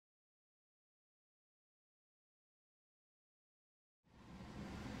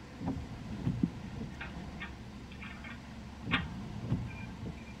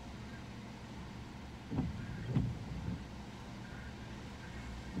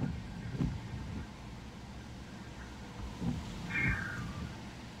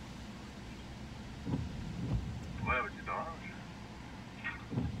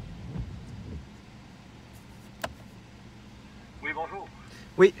bonjour.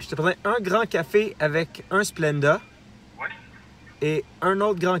 Oui, je te prends un grand café avec un Splenda. Oui. Et un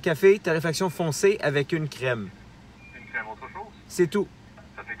autre grand café, torréfaction foncée avec une crème. Une crème autre chose? C'est tout.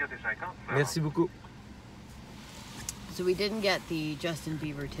 Ça fait 4,50. Merci beaucoup. So we didn't get the Justin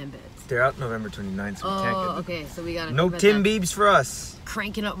Bieber Timbits. They're out November 29th, so we can't get them. Okay, so we gotta No Tim Biebs for us.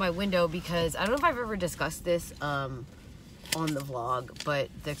 Cranking up my window because I don't know if I've ever discussed this on the vlog, but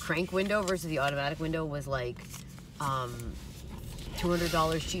the crank window versus the automatic window was like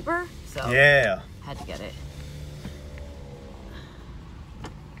 $200 cheaper. So Yeah. had to get it.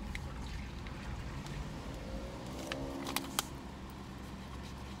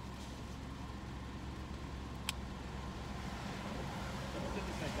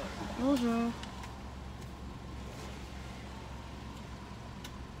 Bonjour.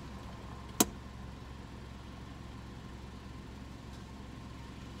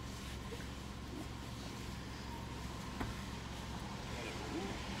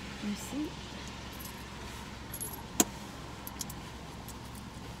 Merci.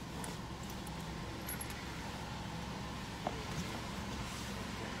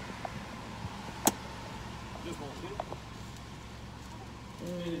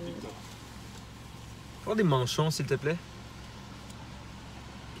 Pour des manchons, s'il te plaît.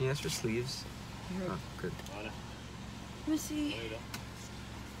 Can you ask for sleeves? Oh, good. Merci.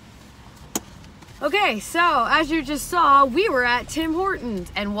 Okay, so as you just saw, we were at Tim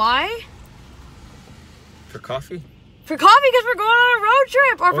Hortons. And why? For coffee? For coffee, because we're going on a road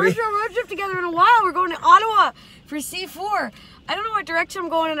trip. Our first road trip together in a while. We're going to Ottawa for C4. I don't know what direction I'm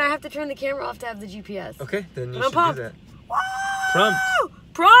going, and I have to turn the camera off to have the GPS. Okay, then you I'm should pumped. do that. Woo! Prompt.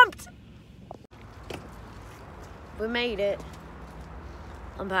 Prompt! We made it.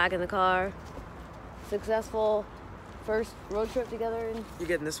 I'm packing the car. Successful first road trip together in You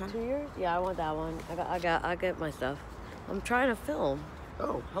getting this one? 2 years? Yeah, I want that one. I get my stuff. I'm trying to film.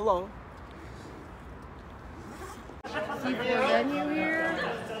 Oh, hello. C4 venue here.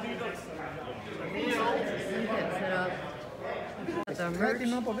 Get set up. That's our merch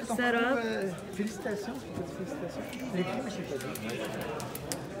set up.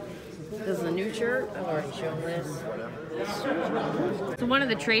 This is a new shirt. I've already shown this. So one of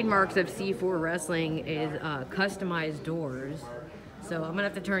the trademarks of C4 Wrestling is customized doors. So I'm gonna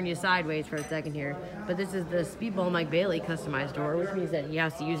have to turn you sideways for a second here. But this is the Speedball Mike Bailey customized door, which means that he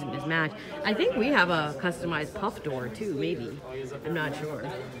has to use it in his match. I think we have a customized puff door too, maybe. I'm not sure.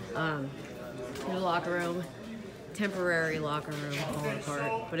 New locker room. Temporary locker room falling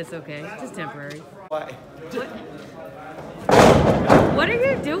apart, but it's okay. It's just temporary. Why? What are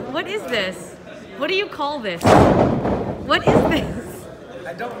you doing? What is this? What do you call this? What is this?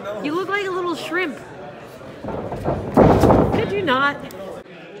 I don't know. You look like a little shrimp. Could you not?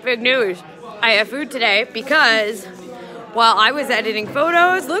 Big news. I have food today because while I was editing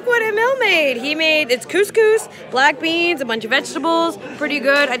photos, look what Emil made. He made, it's couscous, black beans, a bunch of vegetables, pretty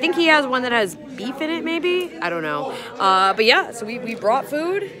good. I think he has one that has beef in it, maybe? I don't know. But yeah, so we brought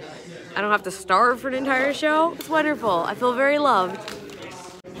food. I don't have to starve for an entire show. It's wonderful. I feel very loved.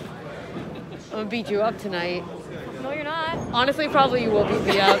 I'm gonna beat you up tonight. No, you're not. Honestly, probably you will beat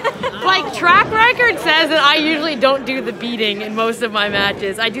me up. Like, track record says that I usually don't do the beating in most of my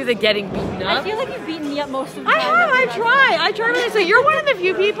matches. I do the getting beaten up. I feel like you've beaten me up most of the time. I have, I try really. So you're one of the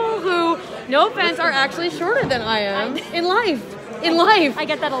few people who, no offense, are actually shorter than I am in life. In life. I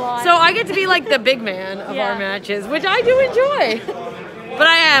get that a lot. So I get to be like the big man of our matches, which I do enjoy. But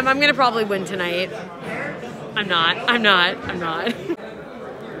I'm gonna probably win tonight. I'm not.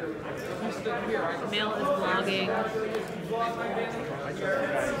 Emil is vlogging.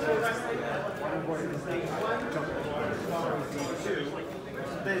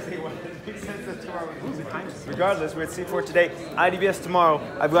 Regardless, we're at C4 today, IWTV tomorrow.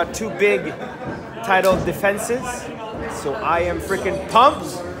 I've got 2 big title defenses, so I am freaking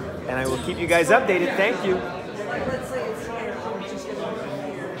pumped, and I will keep you guys updated. Thank you.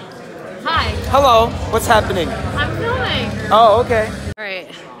 Hi. Hello, what's happening? I'm filming. Oh, okay. All right.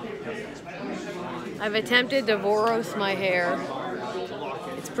 I've attempted to VOROS my hair.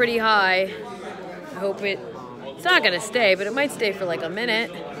 It's pretty high. I hope it's not gonna stay, but it might stay for like a minute.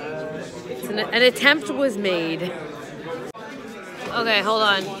 An attempt was made. Okay, hold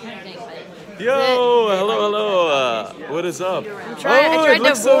on. Yo, hello. What is up? I tried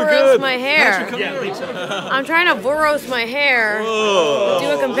to VOROS my hair. I'm trying to VOROS my hair.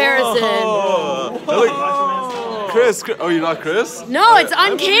 Do a comparison. Chris. Oh, you're not Chris? No, it's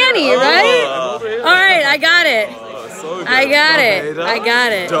uncanny, right? All right, I got it. So I got it. I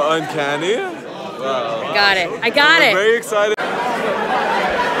got it. The uncanny? Wow. I got it. I got it. Very excited.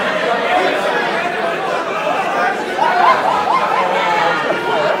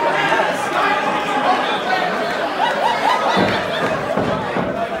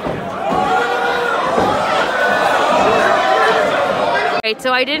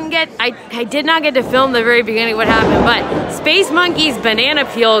 So I did not get to film the very beginning of what happened, but Space Monkey's banana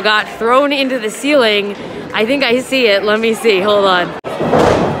peel got thrown into the ceiling. I think I see it. Let me see. Hold on.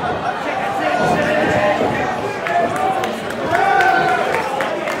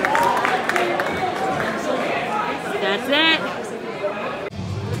 That's it.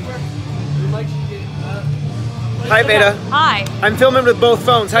 Hi, Veda. Hi. I'm filming with both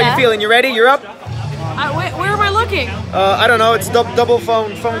phones. How you feeling? You ready? You're up? Where am I looking? I don't know. It's double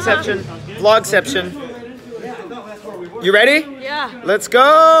phoneception, vlogception. You ready? Yeah. Let's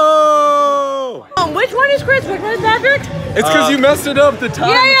go! Which one is Chris? Which one is Patrick? It's because you messed it up the time.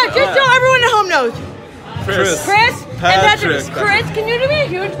 Yeah, just so everyone at home knows. Chris. And Patrick. Chris, can you do me a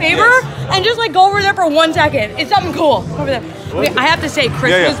huge favor and just like go over there for 1 second? It's something cool over there. Okay, I have to say,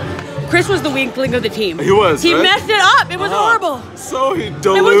 Chris was the weak link of the team. He was. He right? messed it up. It was horrible. So he It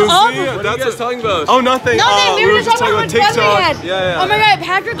was awful. What are you guys talking about? Oh, nothing. Nothing. We were just talking about TikTok. Yeah. Oh my God,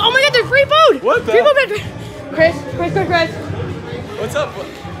 Patrick. Oh my God, there's free food. What the? Free food, Chris. What's up?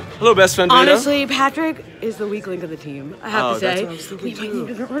 Hello, best friend. Veda. Honestly, Patrick is the weak link of the team. I have to say. That's what I was thinking We too. need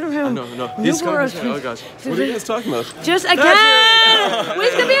to get rid of him. No. New He's coming. VOROS Oh gosh. What are you guys talking about? Just again.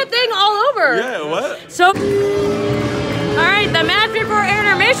 This could be a thing all over. Yeah. What? So, all right, the match before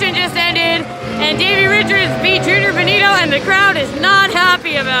intermission just ended, and Davey Richards beat Junior Benito, and the crowd is not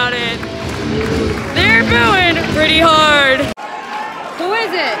happy about it. They're booing pretty hard. Who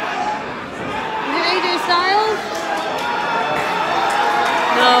is it? Is it AJ Styles?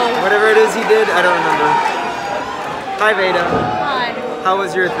 No. Whatever it is he did, I don't remember. Hi, Veda. Hi. How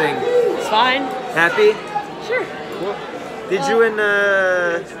was your thing? It's fine. Happy? Sure. Cool. Did you and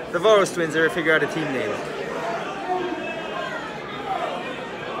the VOROS Twins ever figure out a team name?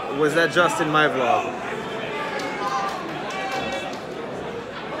 Was that just in my vlog?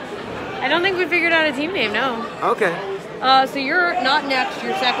 I don't think we figured out a team name, no. Okay. So you're not next,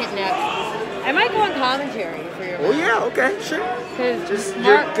 you're second next. I might go on commentary for your Oh yeah, okay, sure.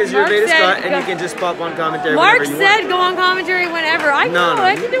 Because You're Veda Scott and you can just pop on commentary Mark whenever you said want. go on commentary whenever. I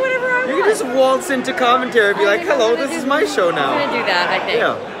can do whatever I want. You can just waltz into commentary and be like, hello, this is my show now. I'm gonna do that, I think.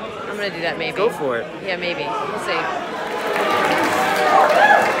 Yeah. I'm gonna do that maybe. Go for it. Yeah, maybe. We'll see.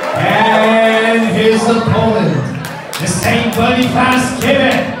 And his opponent, the St. Boniface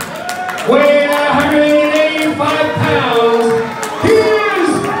Kid, weighing 185 pounds, he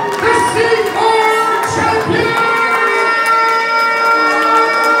is the Speedball champion!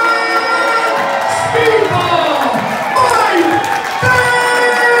 Speedball, Mike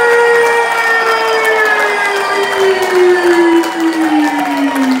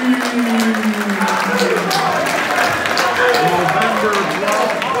November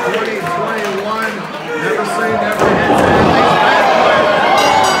 12th, 2021. Never say never hits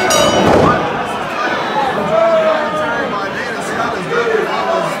by Veda Scott is good when I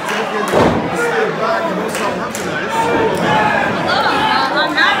was taking a step back and do some merchandise.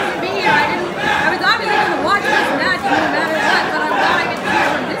 I'm happy to be here. I was obviously going to watch this match no matter what, but I'm glad I get to see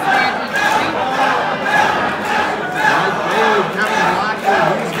from this match. Mike Bailey, Kevin Blackwood,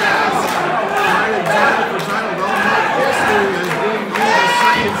 these guys fighting title for title. Don't make history as being the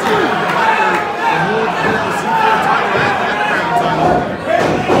second seed competitor to hold the C4 title and the Underground title.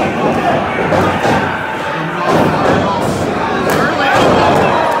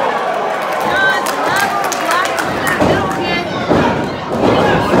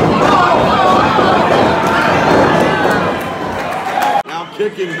 Now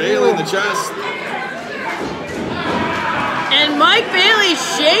kicking Bailey in the chest. And Mike Bailey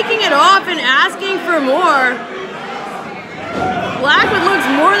shaking it off and asking for more. Blackwood looks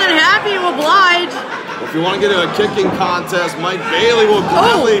more than happy to oblige. If you want to get into a kicking contest, Mike Bailey will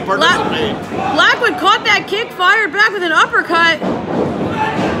gladly participate. Blackwood caught that kick, fired back with an uppercut.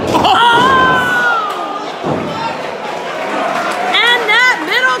 Oh! And that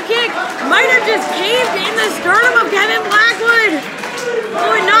middle kick might have just caved in the sternum of Kevin Blackwood.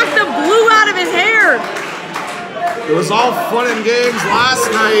 Oh, it knocked the blue out of his hair. It was all fun and games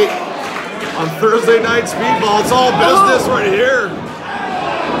last night on Thursday Night Speedball. It's all business right here.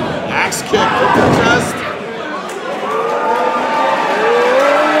 Axe kick to the chest.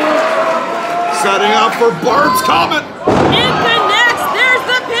 Setting up for Bart's Comet. It connects. There's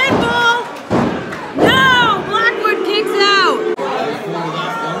the pinfall. No, Blackwood kicks out.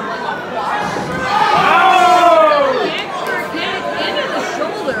 Oh! Kick for kick into the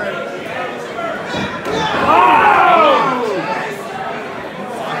shoulder.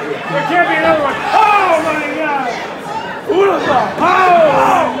 There can't be another one. Oh my God! What the? Oh!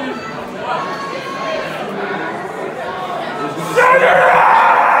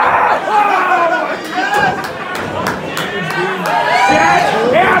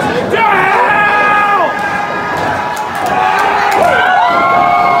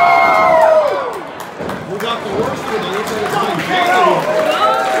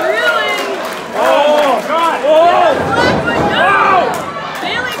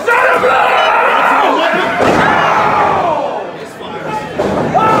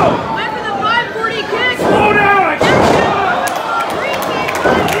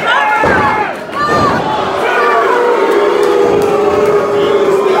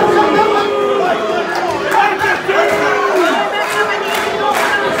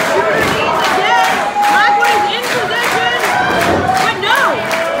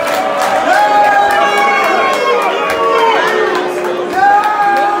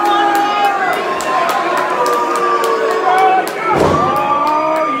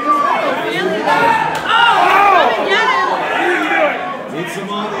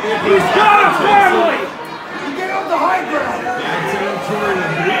 He's got a family! You get on the high ground! Bad territory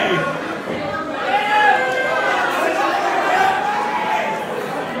indeed.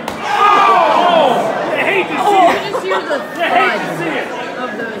 Oh! You hate to see it! Just hear the You hate to see it! of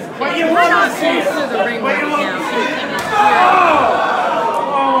those. But you We're love not to see it! close to the ring But right you love now. to see it!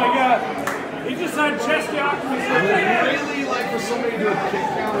 Oh my god! He just had chest octopus. Really like for somebody to do a kick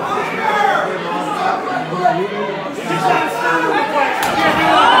count with this matchup and all that. He just had a stun in the place.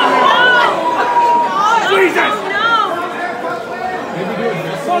 Jesus! Maybe do it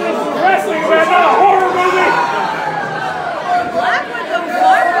So this is wrestling, man, not a horror movie! Blackwood goes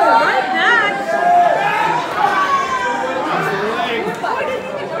forward, right back.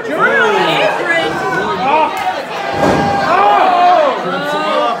 Jordan on the apron.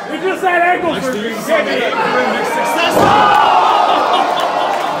 He just had ankle surgery. He can't do that. successful.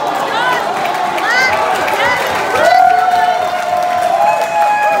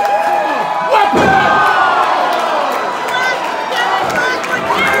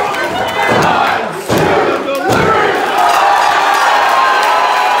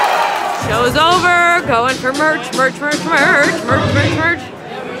 Show's over. Going for merch. Going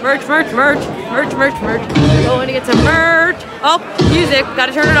to get some merch. Oh, music.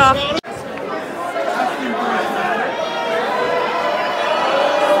 Gotta turn it off.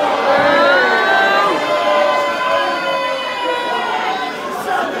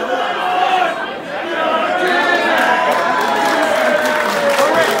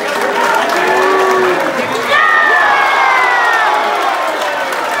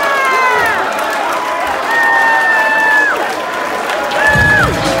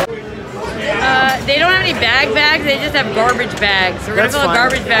 They don't have any bags, they just have garbage bags. So we're That's gonna fill a fine.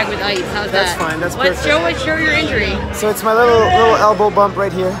 garbage bag with ice. How's That's that? fine, that's Let's perfect. show your injury. So it's my little elbow bump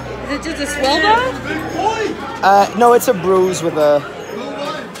right here. Is it just a swell bone? No, it's a bruise with a.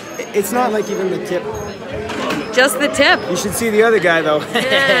 It's not like even the tip. Just the tip. You should see the other guy though.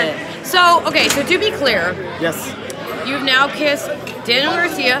 Yeah. So, okay, so to be clear, Yes. you've now kissed Daniel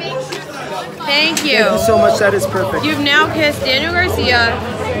Garcia. Thank you. Thank you so much. That is perfect. You've now kissed Daniel Garcia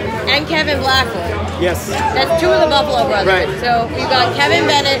and Kevin Blackwood. Yes. That's two of the Buffalo brothers. Right. So we've got Kevin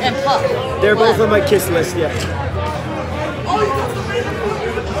Bennett and Puck. They're both on my kiss list. Yeah.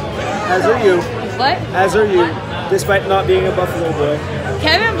 As are you. What? As are you. Despite not being a Buffalo boy.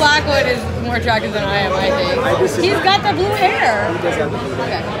 Kevin Blackwood is more attractive than I am, I think. I disagree. He's got the blue hair. He does have the blue.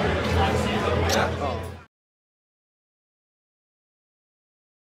 Okay.